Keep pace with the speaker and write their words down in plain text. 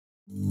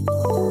Now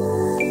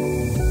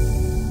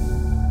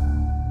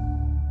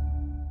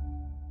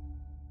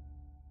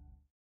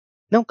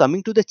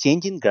coming to the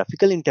change in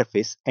graphical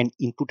interface and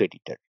input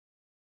editor.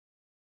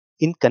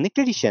 In Connect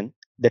Edition,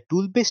 the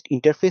tool-based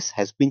interface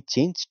has been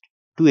changed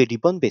to a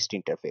ribbon-based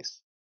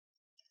interface.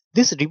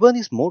 This ribbon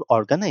is more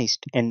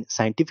organized and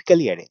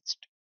scientifically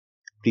arranged.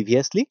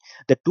 Previously,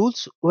 the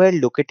tools were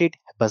located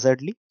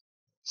haphazardly.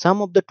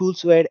 Some of the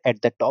tools were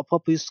at the top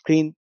of your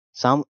screen,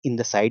 some in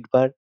the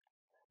sidebar,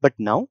 but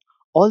now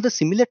all the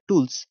similar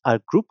tools are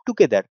grouped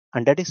together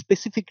under a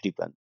specific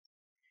ribbon.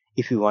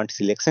 If you want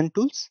selection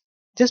tools,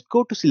 just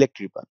go to Select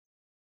Ribbon.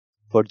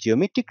 For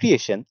geometry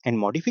creation and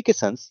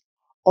modifications,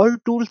 all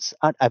tools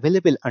are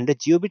available under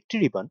Geometry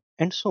ribbon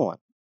and so on.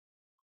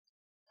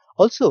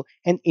 Also,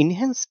 an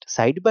enhanced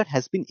sidebar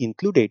has been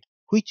included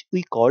which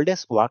we called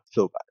as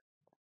Workflow bar.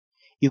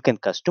 You can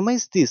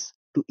customize this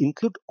to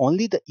include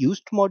only the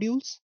used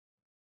modules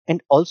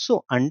and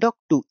also undock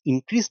to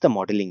increase the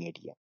modeling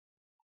area.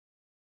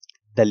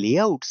 The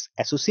layouts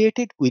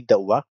associated with the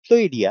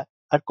workflow area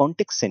are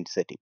context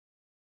sensitive.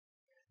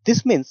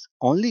 This means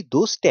only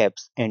those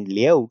tabs and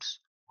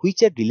layouts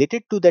which are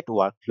related to that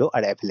workflow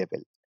are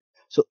available.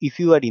 So if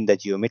you are in the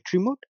geometry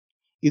mode,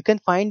 you can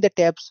find the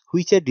tabs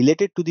which are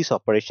related to this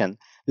operation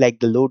like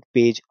the load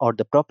page or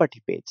the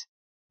property page.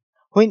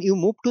 When you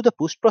move to the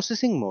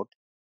post-processing mode,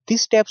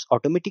 these tabs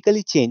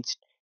automatically change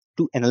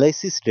to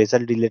analysis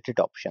result related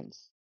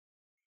options.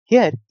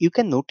 Here you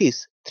can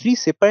notice 3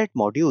 separate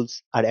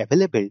modules are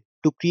available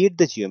to create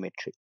the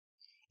geometry,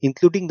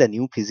 including the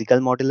new physical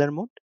modeler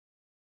mode.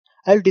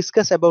 I'll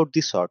discuss about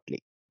this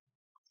shortly.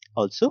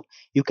 Also,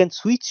 you can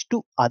switch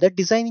to other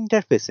design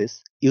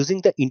interfaces using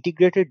the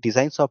integrated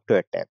design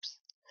software tabs.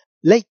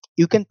 Like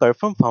you can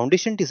perform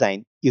foundation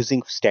design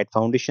using STAAD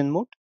Foundation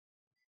mode,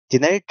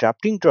 generate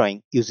drafting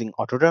drawing using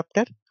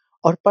AutoDrafter,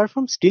 or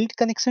perform steel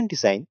connection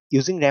design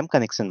using RAM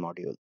connection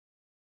module.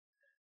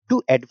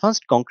 2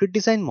 advanced concrete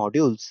design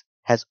modules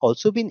has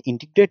also been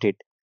integrated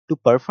to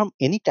perform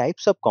any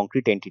types of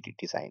concrete entity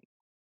design.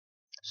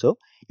 So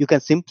you can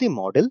simply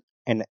model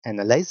and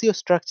analyze your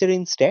structure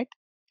in STAAD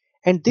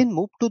and then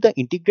move to the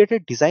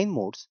integrated design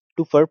modes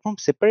to perform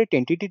separate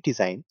entity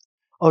design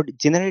or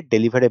generate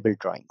deliverable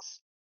drawings.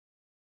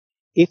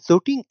 A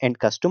floating and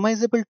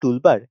customizable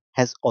toolbar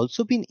has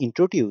also been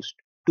introduced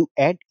to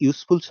add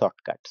useful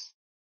shortcuts.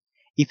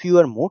 If you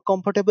are more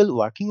comfortable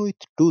working with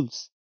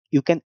tools,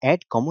 you can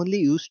add commonly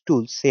used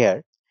tools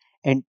here,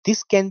 and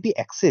this can be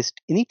accessed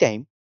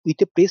anytime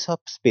with a press of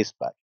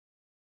spacebar.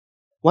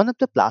 One of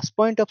the plus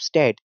points of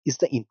STAAD is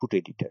the input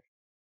editor.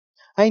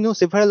 I know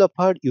several of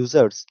our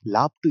users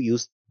love to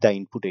use the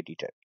input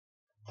editor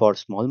for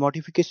small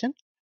modification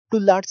to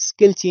large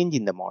scale change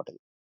in the model.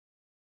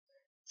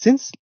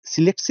 Since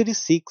Select Series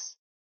 6,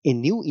 a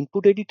new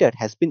input editor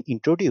has been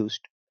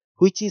introduced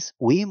which is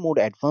way more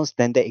advanced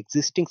than the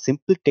existing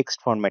simple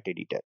text format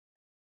editor.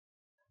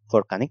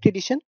 For Connect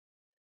Edition,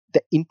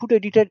 the input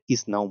editor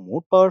is now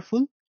more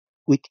powerful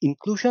with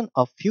inclusion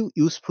of few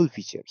useful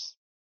features.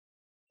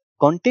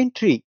 Content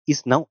tree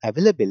is now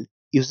available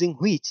using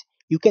which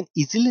you can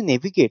easily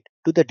navigate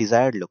to the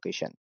desired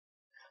location.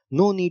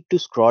 No need to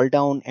scroll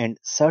down and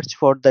search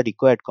for the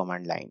required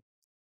command line.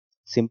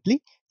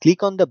 Simply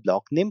click on the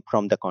block name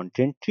from the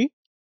content tree.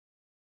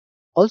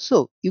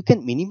 Also, you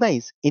can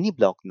minimize any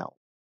block now.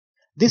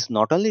 This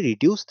not only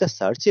reduces the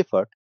search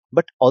effort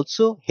but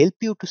also help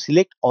you to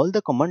select all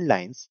the command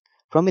lines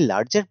from a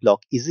larger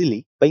block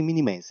easily by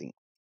minimizing.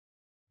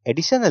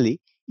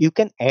 Additionally, you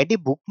can add a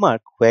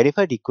bookmark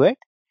wherever required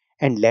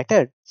and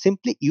later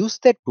simply use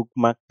that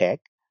bookmark tag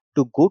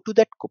to go to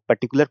that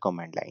particular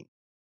command line.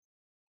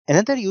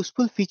 Another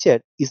useful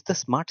feature is the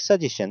smart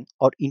suggestion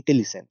or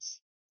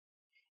intelligence.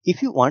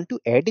 If you want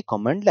to add a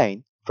command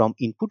line from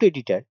input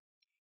editor,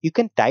 you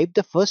can type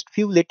the first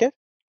few letters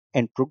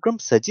and program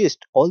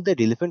suggest all the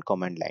relevant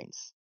command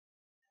lines.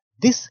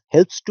 This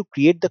helps to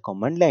create the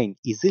command line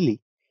easily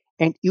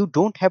and you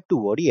don't have to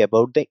worry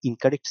about the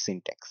incorrect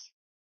syntax.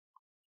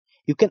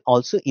 You can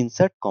also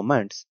insert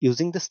commands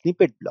using the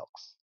snippet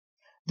blocks.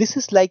 This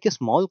is like a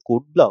small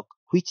code block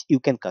which you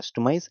can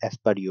customize as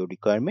per your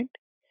requirement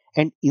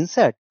and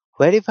insert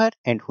wherever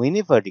and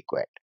whenever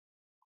required.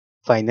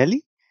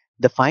 Finally,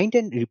 the find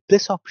and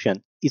replace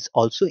option is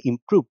also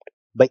improved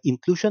by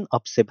inclusion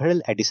of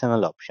several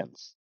additional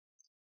options.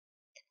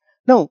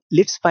 Now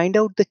let's find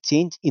out the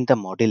change in the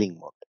modeling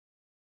mode.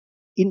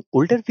 In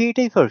older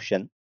VATI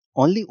version,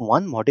 only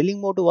one modeling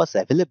mode was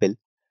available,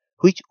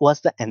 which was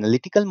the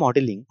analytical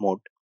modeling mode,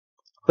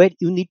 where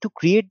you need to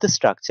create the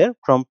structure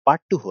from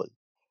part to whole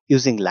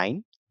using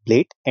line,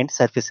 plate, and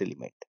surface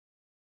element.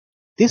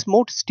 This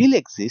mode still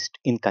exists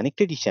in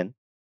Connect Edition,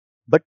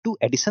 but 2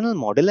 additional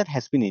modeler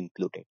has been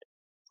included.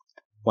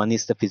 One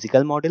is the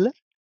physical modeler,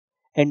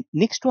 and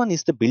next one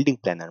is the building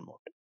planner mode.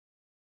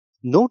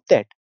 Note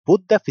that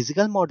both the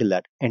physical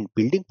modeler and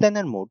building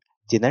planner mode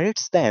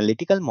generates the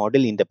analytical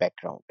model in the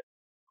background.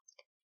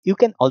 You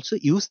can also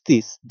use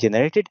this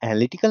generated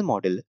analytical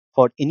model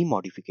for any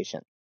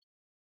modification.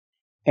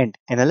 And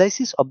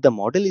analysis of the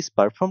model is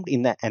performed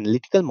in the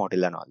analytical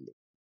modeler only.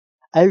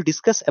 I'll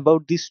discuss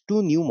about these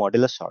two new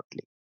modelers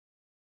shortly.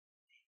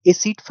 A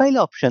seed file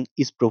option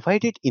is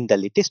provided in the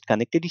latest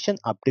Connect Edition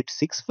Update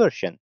 6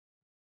 version.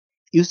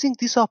 Using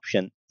this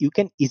option, you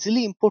can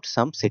easily import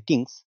some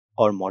settings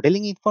or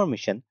modeling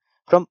information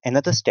from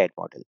another STAAD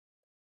model.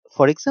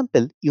 For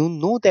example, you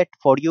know that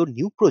for your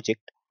new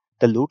project,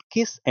 the load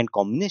case and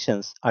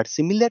combinations are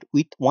similar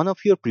with one of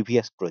your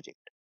previous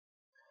project.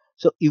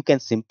 So you can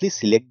simply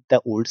select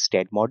the old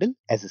STAAD model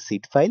as a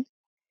seed file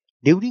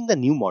during the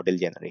new model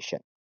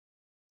generation.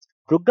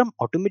 Program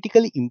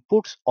automatically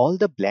imports all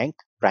the blank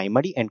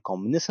primary and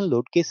combination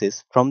load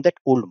cases from that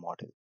old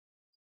model.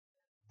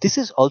 This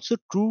is also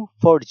true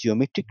for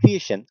geometry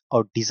creation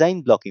or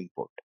design block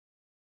import.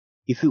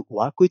 If you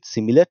work with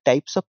similar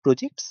types of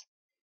projects,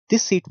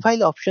 this seed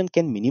file option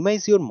can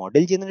minimize your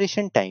model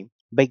generation time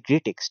by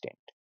great extent.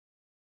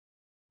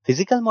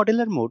 Physical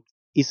Modeler mode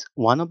is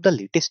one of the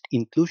latest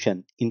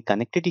inclusion in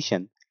Connect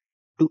Edition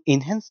to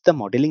enhance the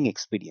modeling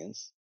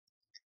experience.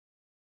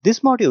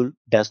 This module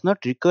does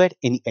not require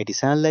any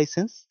additional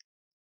license,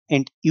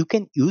 and you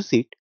can use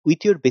it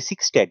with your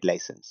basic STAAD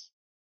license.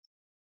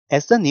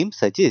 As the name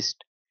suggests,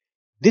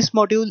 this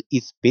module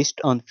is based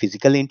on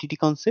physical entity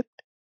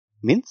concept,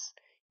 means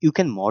you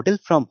can model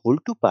from whole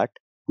to part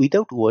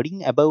without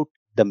worrying about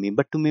the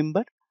member to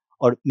member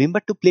or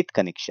member to plate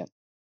connection.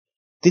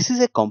 This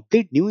is a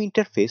complete new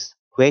interface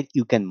where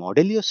you can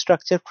model your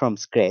structure from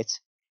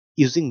scratch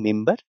using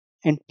member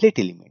and plate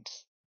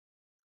elements.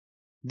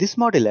 This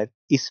modeler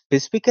is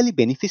specifically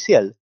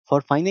beneficial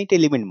for finite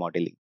element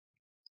modeling.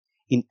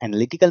 In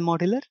Analytical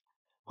Modeler,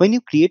 when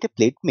you create a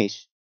plate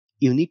mesh,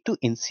 you need to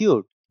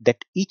ensure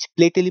that each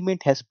plate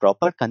element has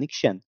proper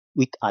connection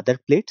with other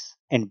plates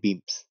and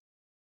beams.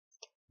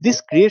 This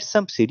creates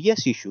some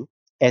serious issue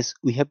as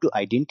we have to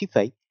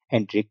identify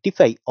and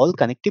rectify all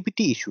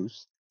connectivity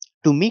issues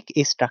to make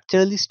a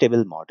structurally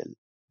stable model.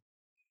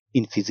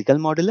 In Physical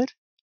Modeler,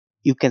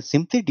 you can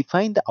simply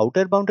define the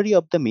outer boundary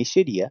of the mesh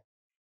area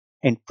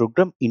and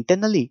program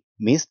internally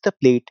mesh the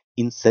plate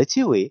in such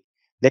a way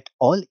that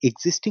all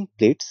existing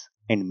plates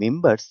and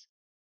members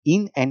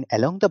in and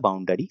along the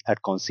boundary are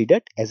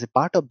considered as a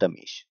part of the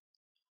mesh.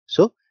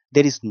 So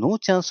there is no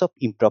chance of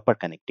improper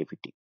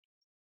connectivity.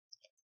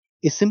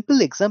 A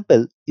simple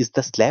example is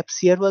the slab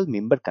shear wall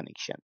member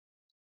connection.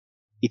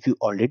 If you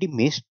already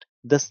meshed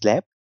the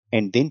slab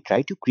and then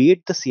try to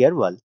create the shear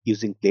wall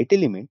using plate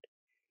element,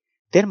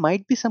 there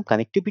might be some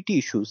connectivity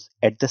issues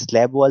at the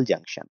slab wall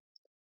junction.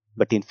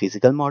 But in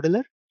Physical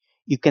Modeler,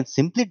 you can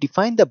simply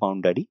define the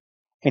boundary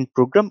and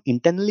program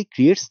internally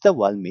creates the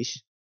wall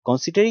mesh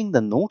considering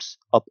the nodes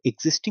of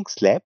existing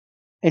slab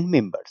and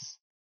members.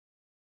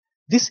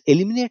 This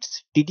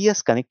eliminates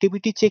tedious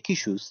connectivity check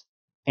issues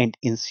and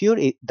ensure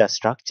the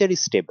structure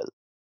is stable.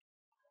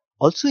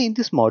 Also in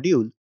this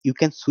module, you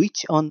can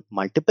switch on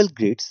multiple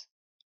grids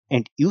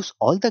and use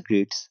all the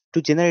grids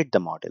to generate the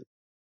model.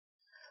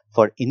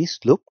 For any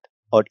sloped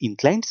or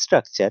inclined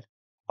structure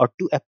or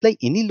to apply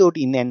any load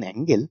in an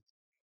angle,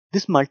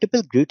 this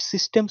multiple grid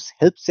systems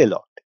helps a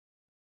lot.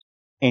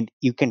 And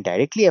you can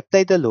directly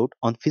apply the load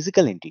on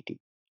physical entity.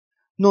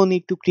 No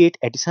need to create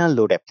additional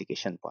load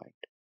application point.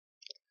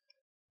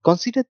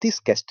 Consider this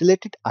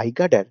castellated eye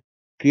girder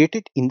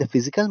created in the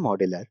Physical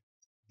Modeler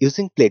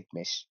using plate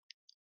mesh.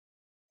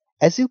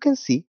 As you can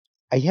see,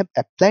 I have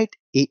applied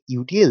a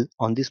UDL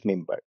on this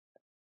member.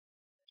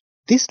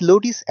 This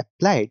load is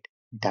applied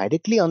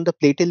directly on the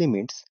plate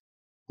elements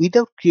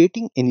without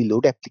creating any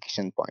load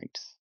application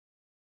points.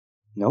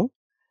 Now,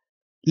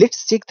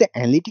 let's check the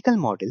analytical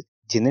model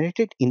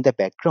generated in the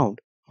background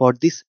for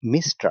this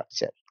mesh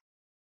structure.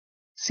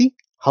 See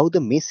how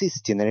the mesh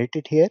is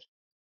generated here?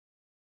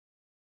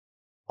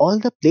 All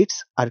the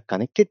plates are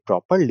connected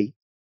properly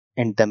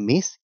and the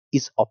mesh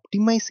is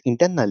optimized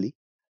internally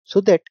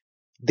so that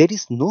there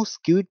is no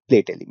skewed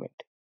plate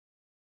element.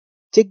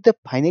 Check the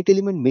finite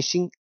element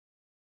meshing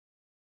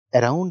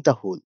around the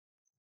hole.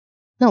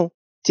 Now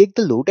check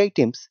the load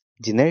items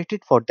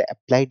generated for the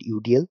applied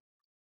UDL.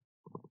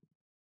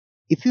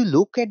 If you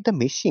look at the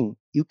meshing,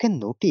 you can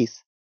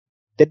notice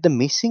that the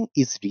meshing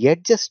is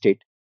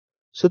readjusted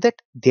so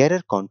that there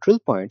are control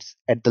points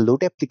at the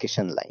load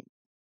application line.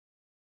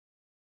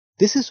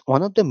 This is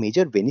one of the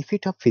major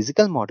benefits of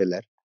Physical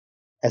Modeler.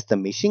 As the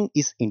meshing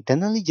is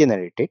internally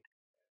generated,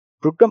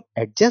 program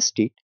adjusts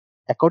it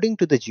according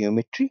to the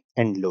geometry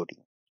and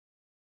loading.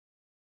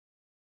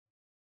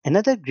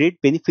 Another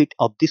great benefit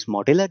of this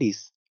modeler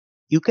is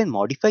you can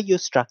modify your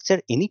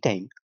structure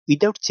anytime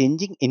without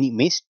changing any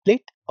meshed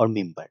plate or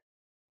member.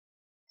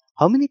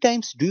 How many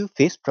times do you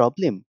face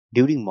problem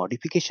during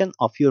modification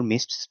of your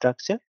meshed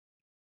structure?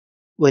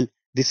 Well,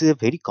 this is a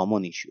very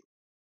common issue.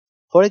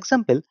 For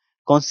example,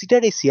 consider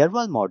a shear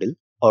wall model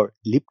or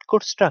lift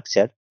core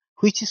structure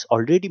which is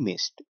already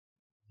meshed.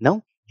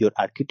 Now, your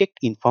architect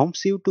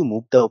informs you to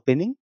move the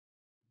opening.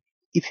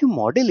 If you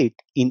model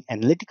it in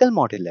Analytical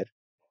Modeler,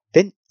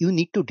 then you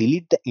need to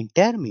delete the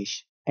entire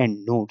mesh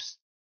and nodes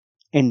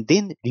and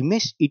then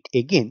remesh it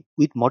again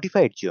with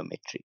modified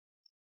geometry.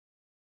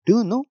 Do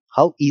you know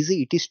how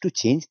easy it is to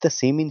change the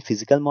same in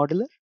Physical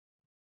Modeler?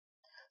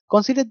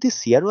 Consider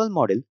this shear wall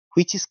model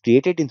which is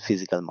created in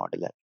physical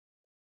modeler.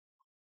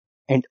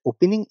 And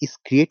opening is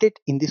created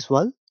in this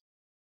wall.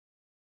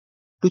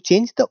 To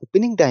change the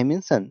opening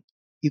dimension,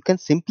 you can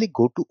simply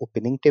go to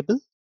opening table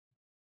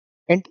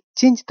and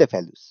change the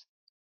values.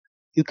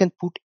 You can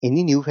put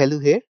any new value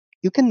here.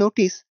 You can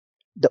notice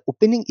the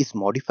opening is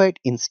modified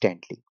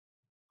instantly.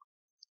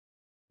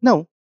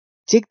 Now,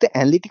 check the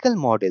analytical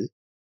model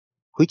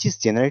which is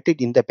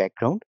generated in the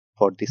background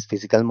for this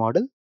physical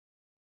model.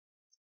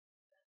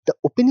 The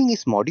opening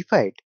is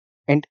modified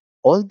and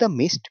all the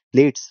meshed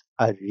plates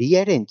are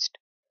rearranged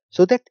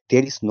so that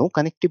there is no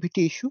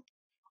connectivity issue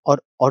or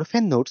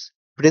orphan nodes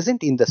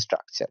present in the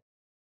structure.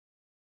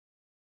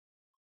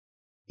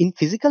 In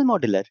physical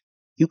modeler,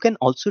 you can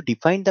also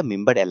define the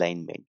member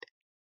alignment.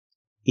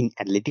 In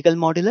analytical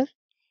modeler,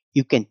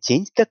 you can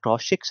change the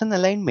cross-section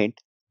alignment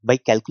by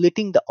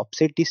calculating the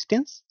offset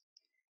distance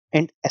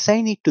and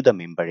assign it to the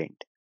member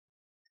end.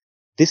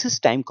 This is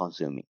time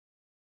consuming.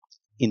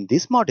 In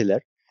this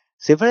modeler,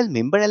 several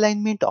member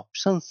alignment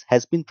options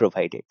has been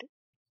provided.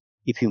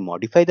 If you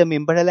modify the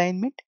member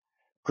alignment,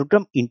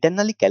 program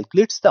internally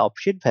calculates the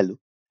offset value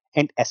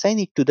and assign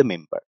it to the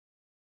member.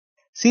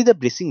 See the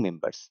bracing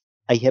members.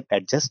 I have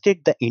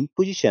adjusted the end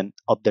position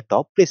of the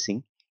top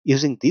bracing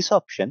using this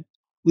option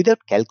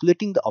without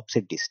calculating the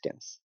offset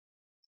distance.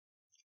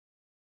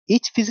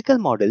 Each physical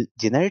model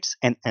generates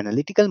an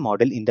analytical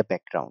model in the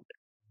background.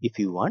 If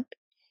you want,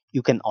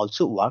 you can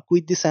also work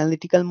with this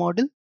analytical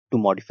model to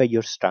modify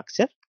your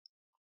structure.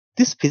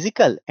 These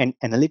physical and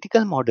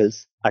analytical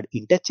models are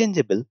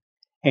interchangeable,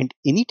 and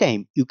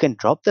anytime you can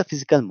drop the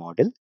physical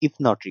model if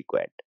not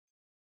required.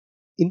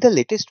 In the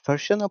latest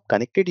version of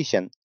Connect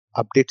Edition,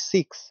 Update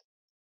 6,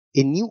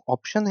 a new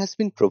option has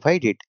been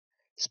provided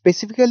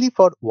specifically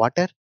for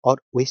water or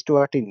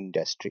wastewater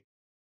industry.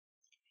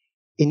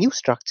 A new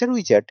structure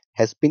wizard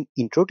has been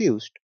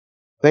introduced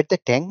where the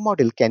tank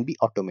model can be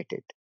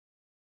automated.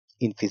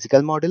 In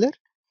Physical Modeler,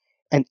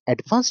 an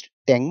advanced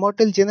tank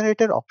model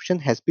generator option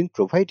has been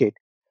provided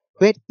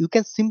where you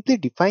can simply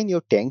define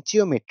your tank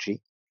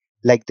geometry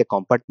like the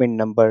compartment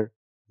number,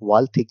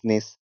 wall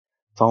thickness,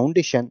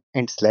 foundation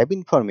and slab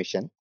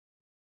information,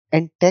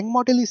 and tank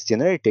model is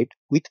generated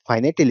with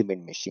finite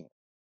element meshing.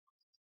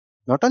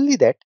 Not only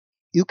that,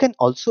 you can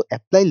also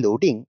apply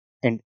loading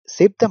and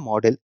save the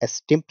model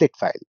as template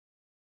file.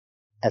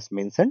 As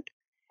mentioned,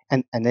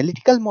 an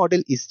analytical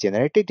model is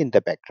generated in the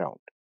background.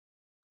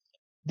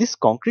 This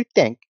concrete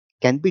tank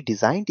can be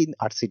designed in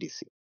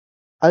RCDC.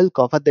 I'll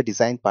cover the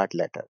design part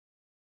later.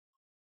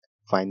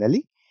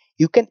 Finally,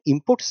 you can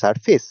import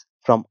surface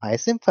from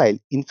ISM file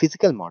in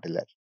Physical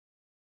Modeler.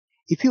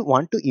 If you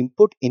want to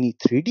import any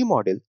 3D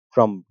model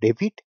from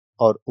Revit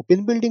or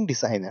Open Building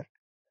Designer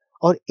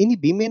or any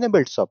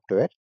BIM-enabled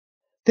software,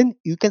 then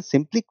you can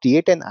simply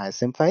create an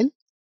ISM file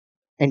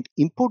and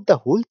import the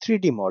whole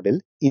 3D model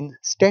in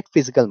STAAD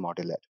Physical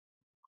Modeler.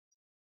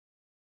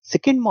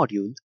 Second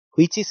module,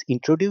 which is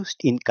introduced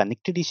in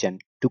Connect Edition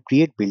to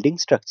create building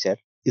structure,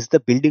 is the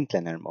Building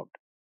Planner mode.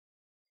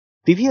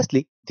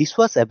 Previously, this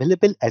was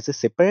available as a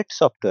separate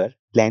software,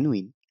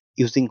 PlanWin,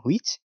 using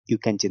which you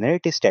can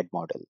generate a STAAD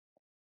model.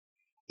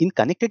 In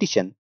Connect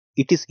Edition,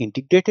 it is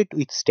integrated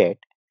with STAAD,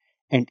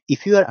 and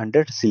if you are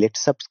under Select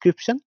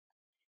subscription,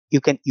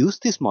 you can use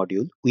this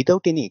module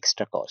without any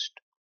extra cost.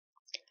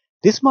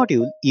 This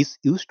module is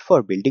used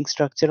for building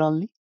structure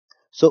only,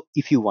 so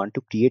if you want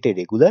to create a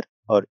regular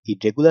or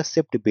irregular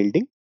shaped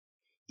building,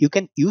 you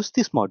can use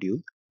this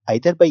module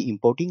either by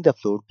importing the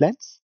floor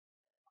plans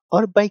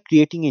or by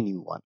creating a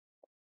new one.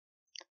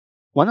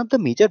 One of the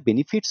major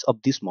benefits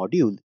of this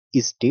module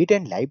is dead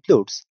and live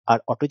loads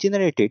are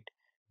auto-generated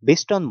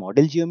based on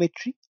model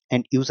geometry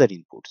and user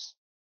inputs.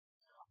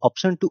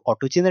 Option to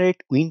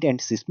auto-generate wind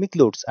and seismic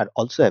loads are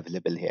also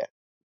available here.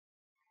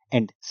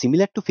 And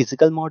similar to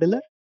Physical Modeler,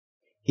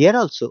 here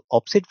also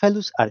offset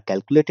values are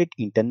calculated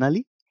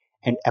internally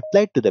and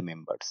applied to the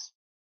members.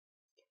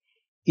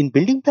 In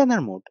Building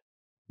Planner mode,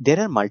 there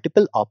are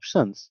multiple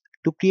options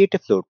to create a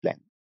floor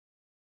plan.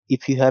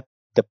 If you have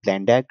the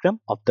plan diagram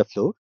of the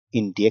floor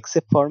in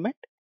DXF format,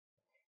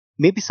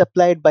 maybe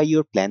supplied by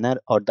your planner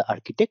or the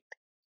architect,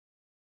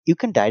 you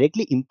can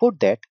directly import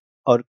that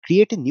or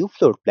create a new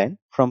floor plan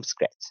from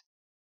scratch.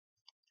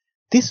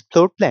 This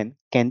floor plan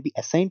can be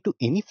assigned to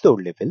any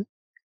floor level,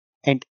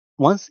 and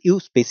once you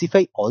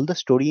specify all the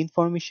story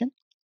information,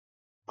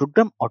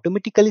 program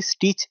automatically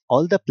stitch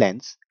all the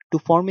plans to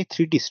form a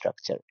 3D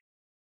structure.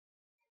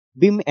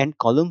 Beam and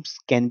columns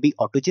can be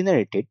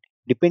auto-generated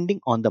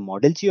depending on the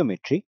model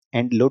geometry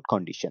and load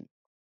condition.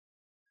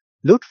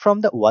 Load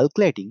from the wall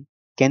cladding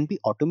can be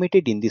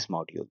automated in this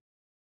module.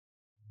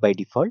 By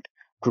default,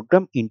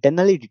 program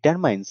internally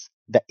determines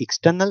the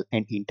external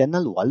and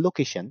internal wall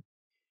location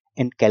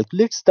and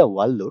calculates the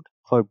wall load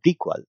for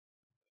brick wall.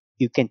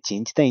 You can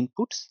change the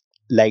inputs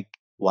like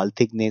wall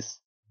thickness,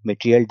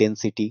 material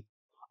density,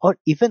 or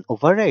even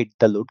override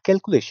the load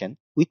calculation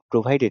with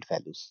provided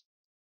values.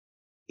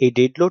 A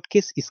dead load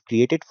case is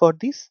created for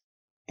this,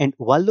 and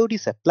wall load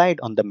is applied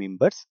on the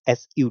members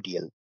as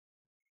UDL.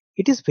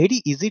 It is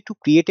very easy to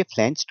create a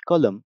flanged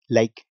column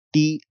like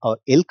T or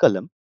L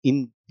column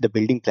in the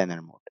building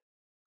planner mode.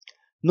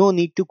 No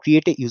need to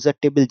create a user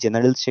table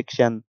general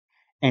section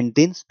and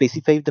then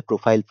specify the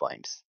profile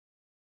points.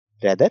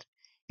 Rather,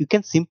 you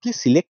can simply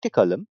select a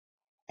column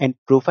and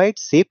provide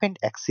shape and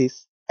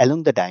axis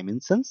along the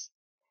dimensions,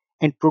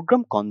 and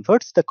program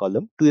converts the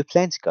column to a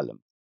flange column.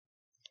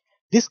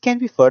 This can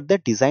be further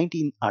designed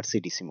in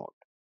RCDC mode.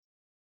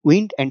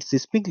 Wind and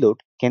seismic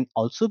load can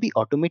also be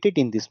automated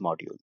in this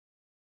module.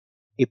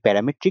 A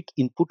parametric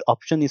input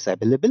option is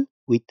available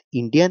with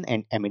Indian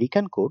and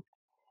American code,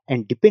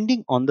 and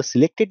depending on the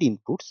selected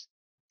inputs,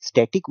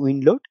 static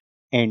wind load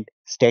and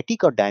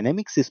static or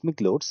dynamic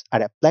seismic loads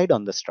are applied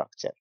on the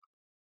structure.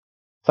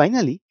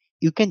 Finally,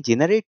 you can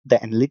generate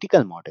the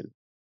analytical model.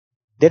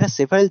 There are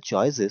several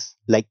choices,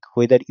 like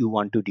whether you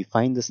want to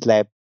define the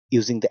slab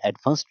using the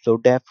advanced flow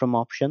diaphragm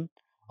option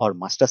or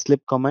master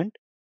slab command,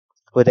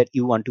 whether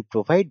you want to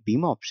provide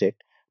beam offset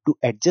to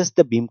adjust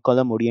the beam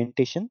column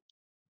orientation.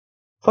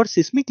 For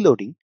seismic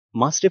loading,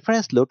 mass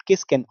reference load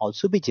case can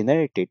also be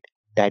generated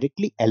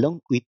directly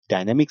along with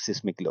dynamic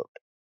seismic load.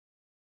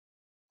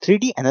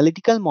 3D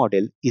analytical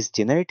model is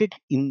generated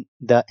in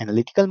the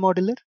analytical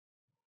modeler,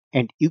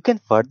 and you can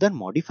further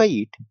modify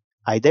it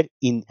either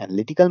in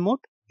analytical mode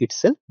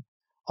itself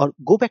or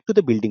go back to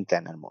the building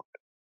planner mode.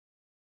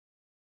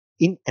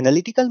 In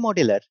analytical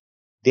modeler,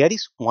 there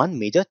is one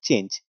major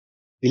change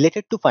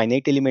related to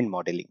finite element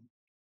modeling.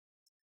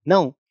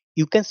 Now,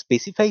 you can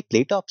specify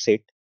plate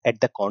offset at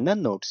the corner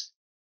nodes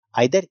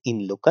either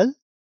in local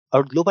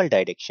or global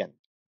direction.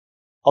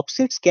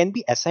 Offsets can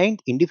be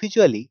assigned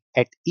individually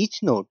at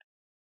each node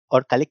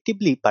or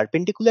collectively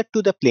perpendicular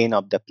to the plane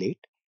of the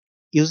plate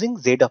using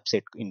Z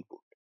offset input.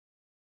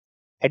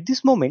 At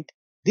this moment,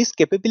 this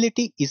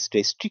capability is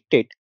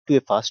restricted to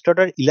a first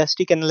order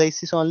elastic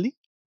analysis only.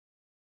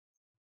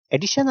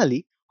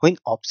 Additionally, when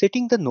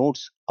offsetting the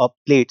nodes of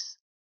plates,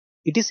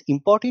 it is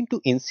important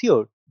to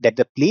ensure that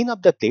the plane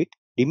of the plate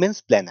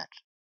remains planar.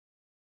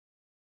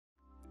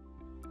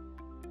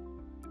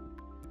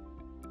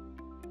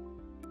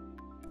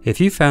 If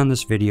you found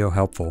this video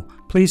helpful,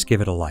 please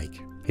give it a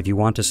like. If you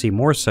want to see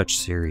more such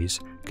series,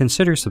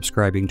 consider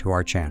subscribing to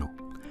our channel.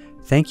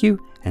 Thank you,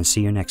 and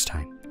see you next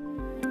time.